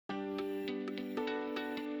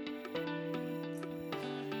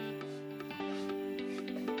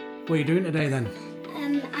What are you doing today then?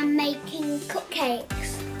 I'm making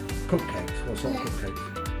cupcakes. Cupcakes? What sort of cupcakes?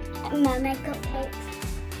 Mermaid cupcakes.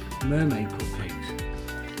 Mermaid cupcakes?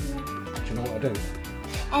 Yeah. Do you know what I do?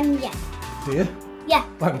 Yeah. Do you? Yeah.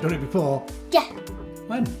 Well, have you done it before? Yeah.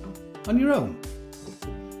 When? On your own?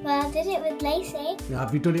 Well, I did it with Lacey. Yeah,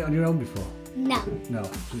 have you done it on your own before? No. No,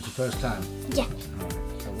 so it's the first time? Yeah.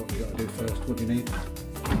 Alright, so what have you got to do first? What do you need?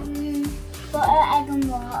 Butter, egg and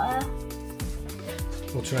water.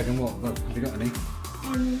 Butter, egg and what? Well, have you got any?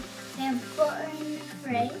 We have butter in the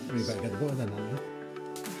fridge. Well, you better get the butter then, haven't you?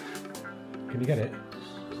 Can you get it?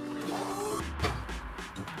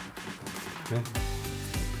 Yeah.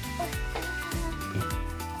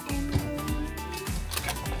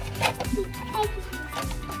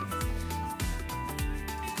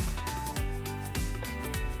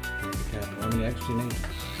 How many eggs do you need?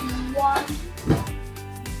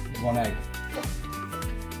 One egg.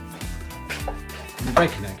 Can you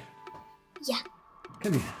break an egg? Yeah.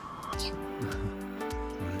 Can you? Yeah.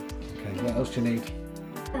 Right. Okay, what else do you need?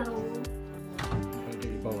 Bowl. Better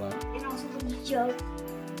get your bowl out. And also the jug.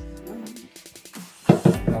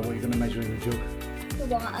 Now what are you going to measure in the jug? The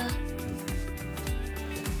water.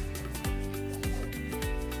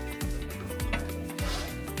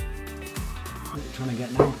 What are you trying to get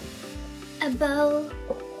now? A bowl.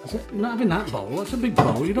 You're not having that bowl, that's a big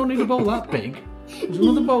bowl. You don't need a bowl that big. There's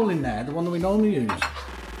another bowl in there, the one that we normally use.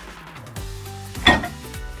 Can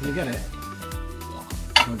you get it?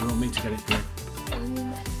 Or do you want me to get it for you?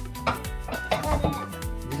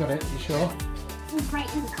 You got it? You sure?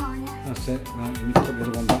 Right in the corner. That's it. Right, you need to put the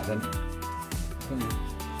other one back then. Don't you?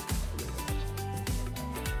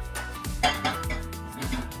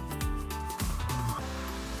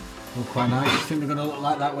 Oh, quite nice. You think they're going to look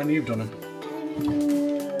like that when you've done them?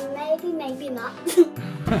 Maybe, maybe not.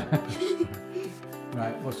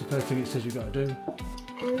 Right, what's the first thing it says you've got to do?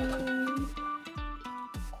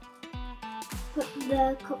 Put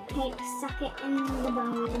the cupcake socket in the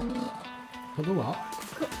bowl. Put the what?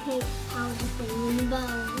 Cupcake powder thing in the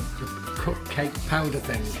bowl. The cupcake powder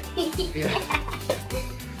thing. Yeah.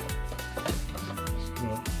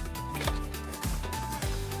 Right.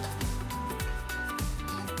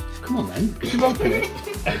 Come on then, keep open it.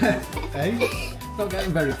 Hey, not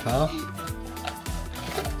getting very far.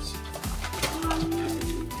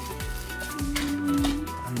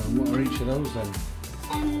 Hang on, what are each of those then?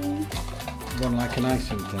 One like an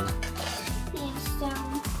icing thing. Yes,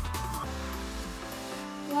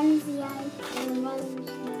 one's the egg and one's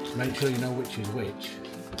the... Make sure you know which is which.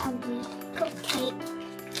 Of the cupcake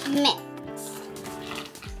mix.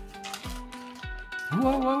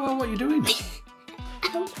 Whoa, what are you doing?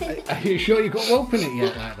 Open it. Are you sure you've got to open it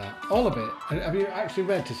yet like that? All of it? Have you actually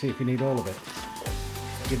read to see if you need all of it?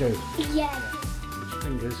 You do? Yeah.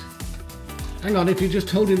 Fingers. Hang on, if you're just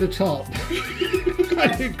holding the top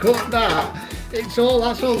and you cut that, that's all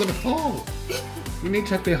going to fall. You need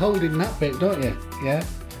to be holding that bit, don't you? Yeah?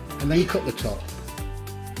 And then cut the top.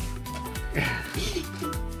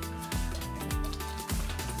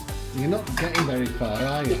 You're not getting very far,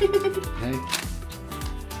 are you? Okay.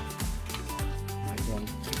 Right, go on,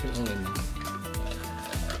 stick it all in there.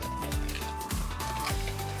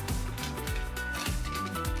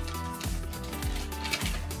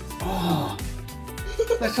 Oh!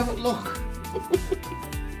 Let's have a look.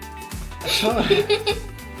 Sorry.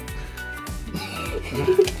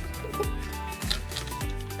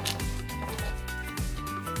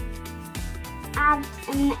 Add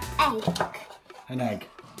an egg. An egg.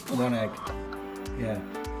 One egg. Yeah.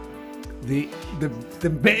 The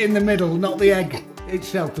bit in the middle, not the egg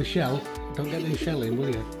itself, the shell. Don't get the shell in, will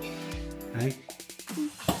you? Hey?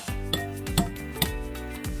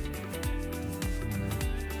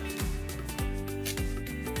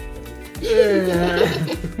 Yeah.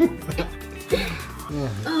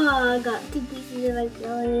 Oh, I got 2 pieces of egg in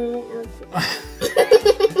it.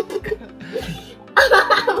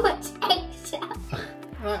 How much eggshell?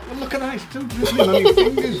 Right, well look at that, it's still dripping on your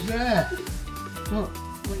fingers there. Look,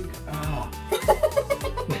 what you got?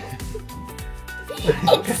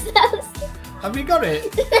 It's so sticky. Have you got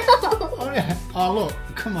it? No. Oh yeah. Oh look,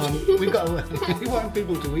 come on, we've got to, we want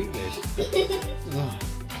people to eat this. Oh.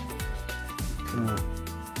 Oh.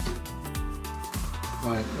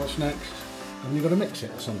 Right, what's next? Have you got to mix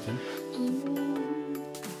it or something?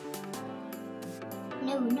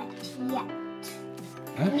 No, not yet.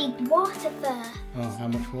 Huh? I need water first. Oh, how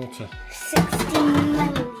much water? 16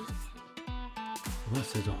 mils. Well, that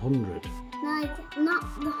says 100. No, not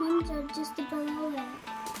the 100, just below it.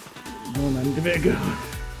 Go on then, give it a go.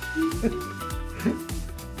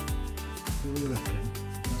 What do you reckon?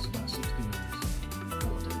 That's about 60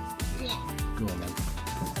 mils. Yeah. Go on then.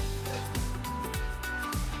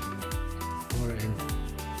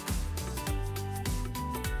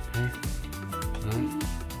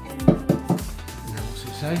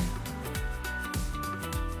 say?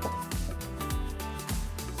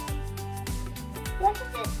 What is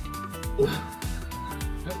it?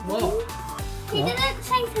 What? You didn't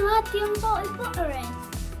say to add the unsalted butter in.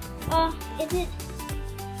 Or is it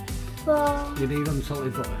for... You need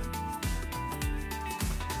unsalted butter.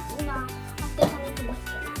 No, I think I need to whisk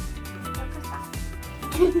it now. Look at that.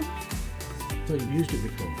 I thought you've used it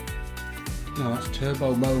before. No, that's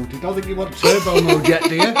turbo mode. You don't think you want turbo mode yet,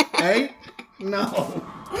 do you? Eh? No.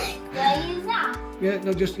 Do I use that? Yeah,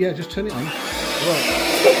 no, just turn it on. Right.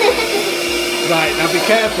 Right, now be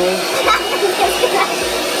careful.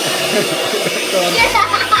 Go on.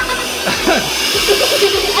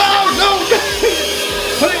 No!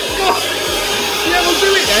 Put it, go on. Yeah, we'll do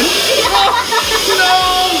it then. No!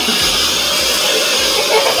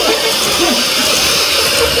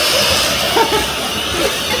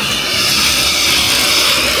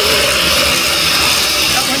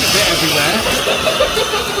 That went a bit everywhere.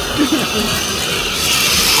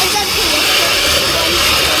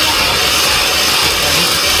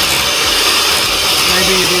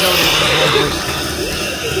 Maybe you did all this.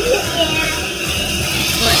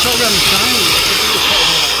 Well, it's over on the side.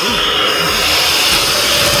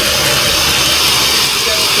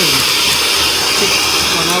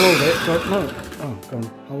 Come on, I'll hold it. Go, no. Oh, go on.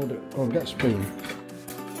 I'll hold it. Go on, get a spoon.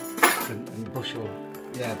 And brush all.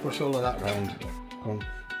 Yeah, brush all of that round. Go on.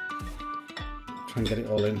 Try and get it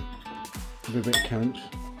all in. Every bit counts.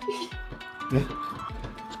 Yeah.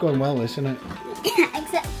 It's going well, this, isn't it?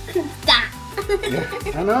 Except that.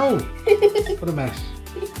 Yeah, I know. What a mess.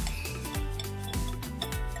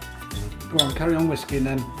 Go on, carry on whisking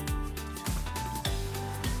then.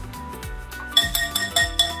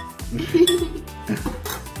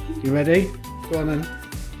 You ready? Go on then.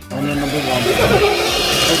 On your number 1.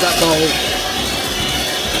 Hold that bowl.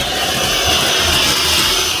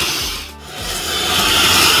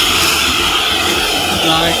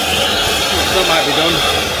 Right. That might be done.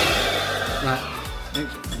 Right.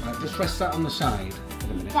 Right. Just rest that on the side for a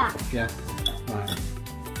minute. That. Yeah. Right.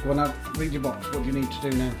 Go on now, read your box. What do you need to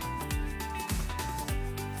do now?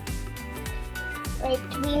 Right,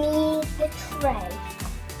 we need the tray.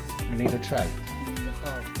 We need a tray.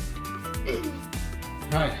 Oh.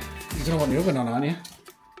 Right. You're going to want the oven on, aren't you?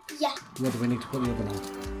 Yeah. What do we need to put the oven on?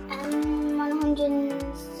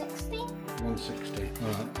 160. 160.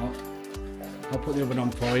 Alright, I'll put the oven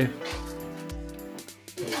on for you.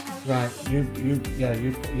 Right, you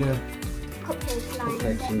put your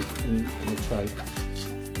cupcakes in the tray.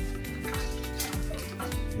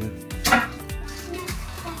 Yeah.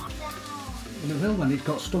 Well, it will when it's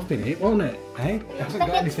got stuff in it, won't it? Eh? It hasn't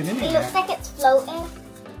got anything in it. It looks like it's floating.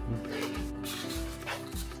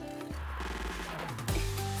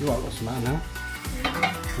 You want what's the matter now?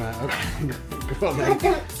 Right, okay. Go on then.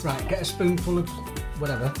 Right, get a spoonful of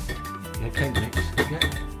whatever. Yeah, cake mix. Yeah.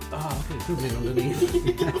 Oh, look at it dribbling underneath.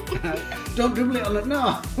 Don't dribble it on it.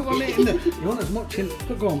 No, put one in the. You want as much in.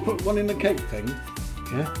 Go on, put one in the cake thing.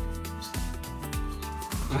 Yeah.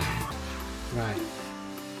 Right.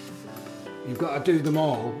 You've got to do them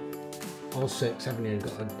all 6, haven't you? You've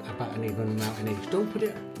got about an even amount in each. Don't put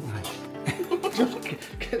it. Right. Just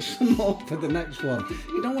get some more for the next one.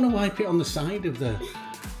 You don't want to wipe it on the side of the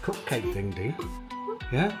cupcake thing, do you?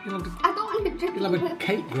 Yeah? I don't want to dribble. You'll have a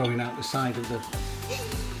cake growing out the side of the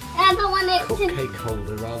I don't want it cupcake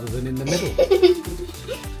holder rather than in the middle.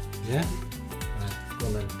 Yeah? Right,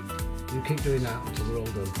 well then. You keep doing that until we're all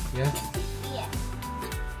done. Yeah? Yeah.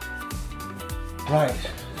 Right.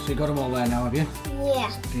 So you got them all there now, have you?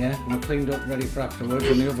 Yeah. Yeah? And they're cleaned up, ready for afterwards,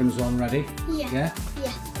 and the oven's on ready? Yeah. Yeah?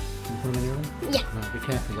 Yeah. Can you put them in the oven? Yeah. Right, be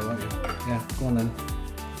careful though, won't you? Yeah, go on then.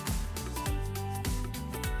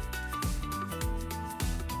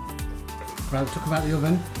 Right, we'll talk about the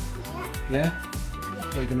oven. Yeah. Yeah?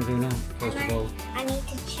 What are you going to do now, first of all? I need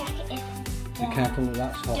to check if... Be careful that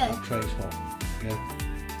that's hot, Yeah. that tray's hot. Yeah.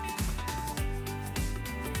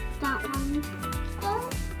 That one's done.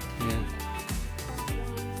 Yeah.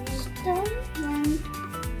 That one's done.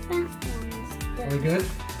 That one's Are we done. good?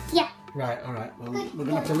 Yeah. Right, alright. Well, we're going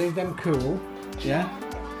to have to leave them cool. Yeah?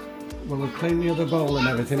 Well, we'll clean the other bowl and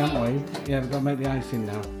everything, haven't we? Yeah, we've got to make the icing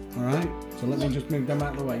now. Alright? So let me just move them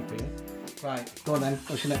out of the way for you. Right, go on then.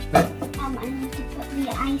 What's your next bit? I need to put the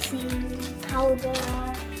icing powder.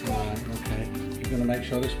 Right, okay. You're going to make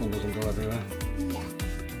sure this one doesn't go everywhere. Yeah.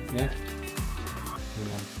 Yeah?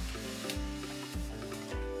 Hang on.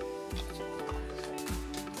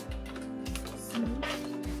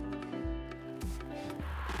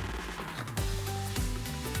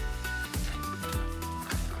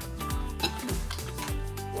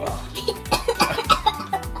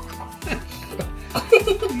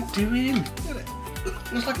 What are you doing?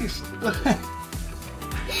 Looks like it's...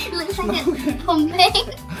 Looks like it's pumping.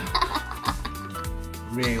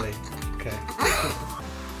 Really? Okay.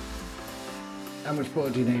 How much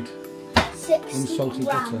butter do you need? 60 Unsalted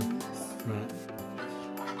grams. butter. Right.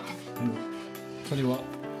 Tell you what.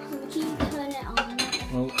 How do you turn it on?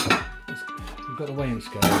 Well, you've got the weighing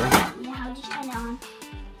scale, right? Yeah, how do you turn it on?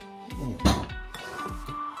 Oh.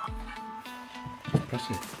 Press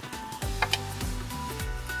it.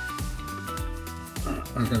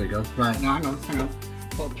 Oh, there we go. Right, now hang on.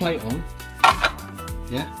 Put a plate on.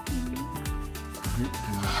 Yeah?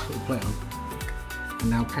 Hang on, put the plate on. And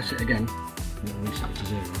now press it again. And it'll reset it to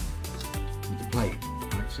 0 with the plate.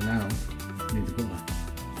 Right, so now you need the butter.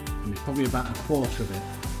 And it's probably about a quarter of it.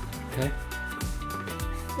 Okay?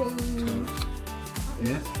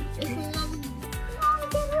 Yeah? Yeah.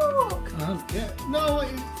 No,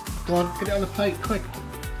 go on, get it on the plate, quick.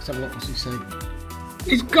 Let's have a look, what's he saying?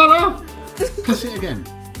 It's gone off! Press it again.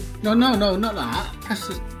 No, not that. Press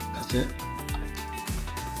it. That's it.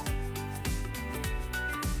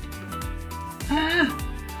 Ah!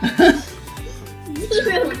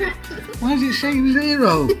 0. Why is it saying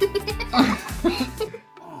 0? Oh,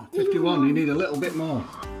 51, you need a little bit more.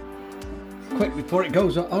 Quick, before it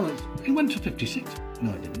goes up. Oh, it went to 56.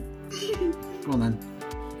 No, it didn't. Go on then.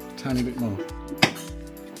 A tiny bit more.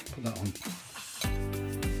 Put that on.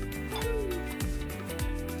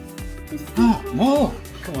 Oh, more!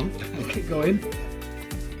 Come on, keep going.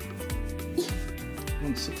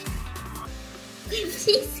 160.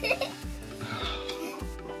 56.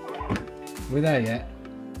 Are we there yet?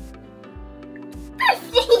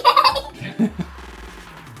 58.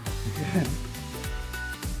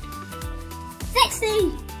 60.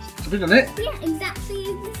 Have we done it? Yeah, exactly.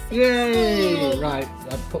 60. Yay! Right,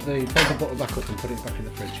 I've put the butter back up and put it back in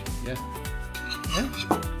the fridge. Yeah? Yeah?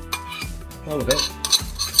 All of it.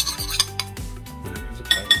 Right, there's a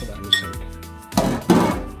plate, put that in the sink.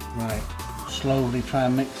 Right, slowly try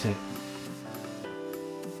and mix it.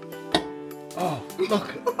 Oh,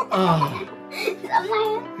 look! Oh!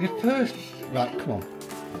 You're first. Right, come on.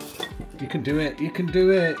 You can do it, you can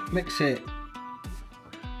do it. Mix it.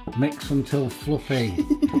 Mix until fluffy.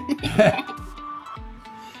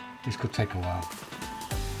 This could take a while.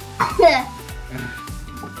 It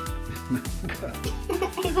looks like I'm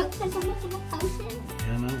making a potion.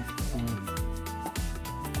 Yeah, I know.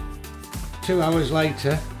 2 hours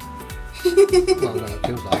later. Well, no, it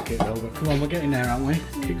feels like it though, but come on, we're getting there, aren't we?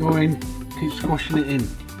 Keep going, keep squashing it in.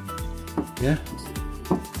 Yeah?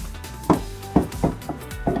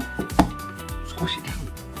 Squash it down.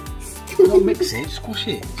 Don't mix it, squash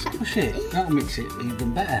it. Squash it. That'll mix it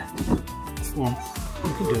even better. Come on,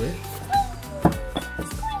 you can do it.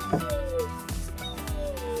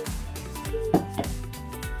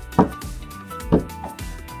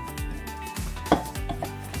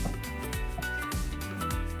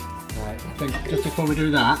 Right, I think just before we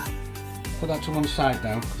do that, put that to one side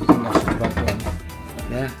now, because I think that's just about done.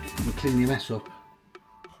 Yeah, and clean your mess up.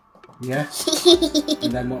 Yeah?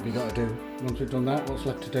 And then what have we got to do? Once we've done that, what's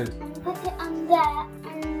left to do? Put it on there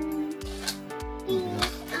and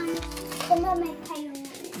the mermaid tails.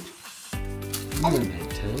 Mermaid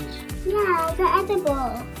tails? Yeah, they're edible.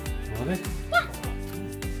 Are they? Yeah.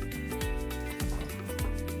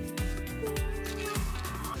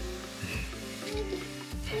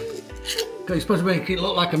 You're supposed to make it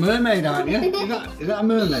look like a mermaid, aren't you? Is that a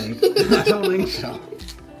mermaid? I don't think so.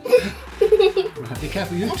 Right, be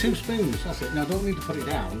careful, use 2 spoons, that's it. Now don't need to put it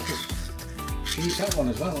down, just use that one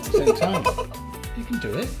as well at the same time. You can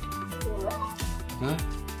do it. No?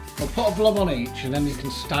 Well, put a blob on each and then you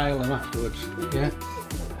can style them afterwards. Yeah?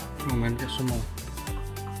 Come on then, get some more.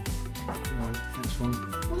 Come on, next one.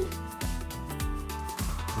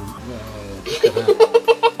 Whoa, look at that.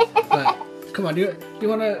 Right, come on, you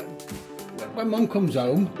want to... When Mum comes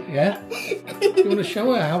home, yeah, you want to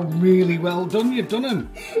show her how really well done you've done them.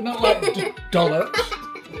 Not like just dollops.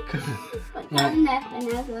 Put down there for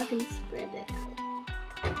now so I can spread it out.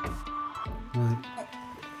 Right.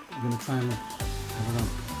 You're going to try and, I don't know,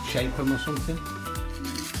 shape them or something?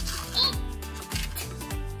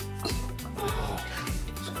 Oh,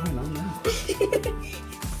 what's going on now?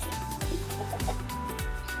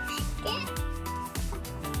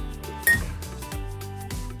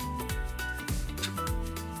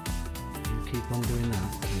 Keep on doing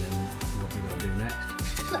that, and then what we got to do next?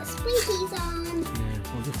 Put sprinkles on.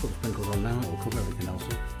 Yeah, I'll just put the sprinkles on now, it'll cover everything else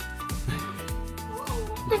up.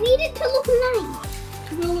 I need it to look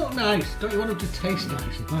nice. It will look nice, don't you want it to taste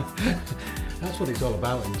nice? That's what it's all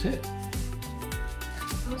about, isn't it?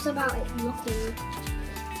 What's about it looking?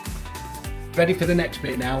 Ready for the next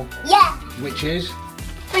bit now? Yeah! Which is?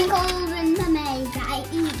 Sprinkles in the maker.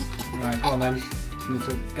 on then. You need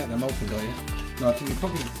to get them open, don't you? No, I think you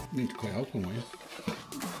probably need to cut it open, won't you?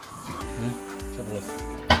 Yeah, let's have a look.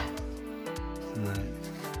 Right.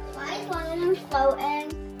 Why is one of them floating?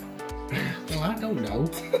 Well, I don't know.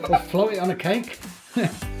 We'll float it on a cake. No,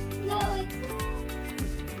 it's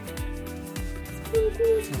I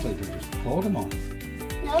thought you just pour them on.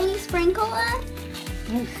 no, you sprinkle them.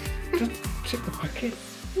 Well, just tip the packet.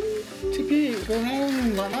 Tip it, go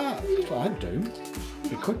around like that. That's what I'd do.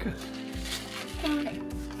 Be quicker.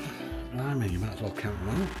 I mean, you might as well count them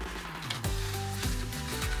out.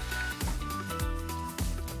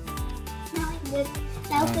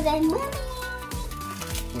 Now for them, Mummy.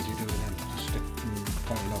 What do you do with them? Just stick and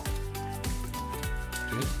point it up.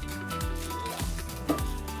 Good.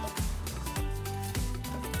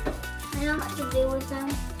 I don't know what to do with them.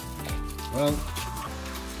 Well,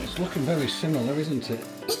 it's looking very similar, isn't it?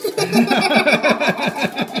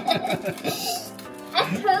 I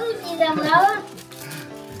told you them won't.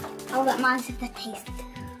 I'll let mine see the taste.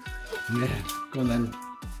 Yeah, go on then.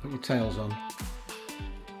 Put your tails on.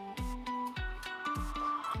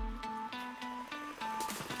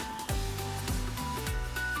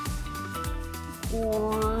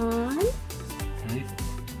 One. Okay.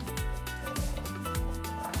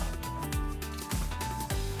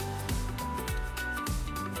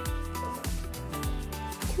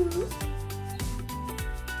 Two.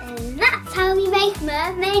 And that's how we make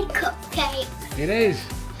mermaid cupcakes. It is.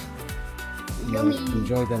 Yummy. We'll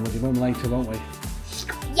enjoy them with your mum later, won't we?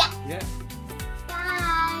 Yeah. Yeah.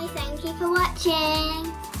 Bye. Thank you for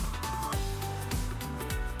watching.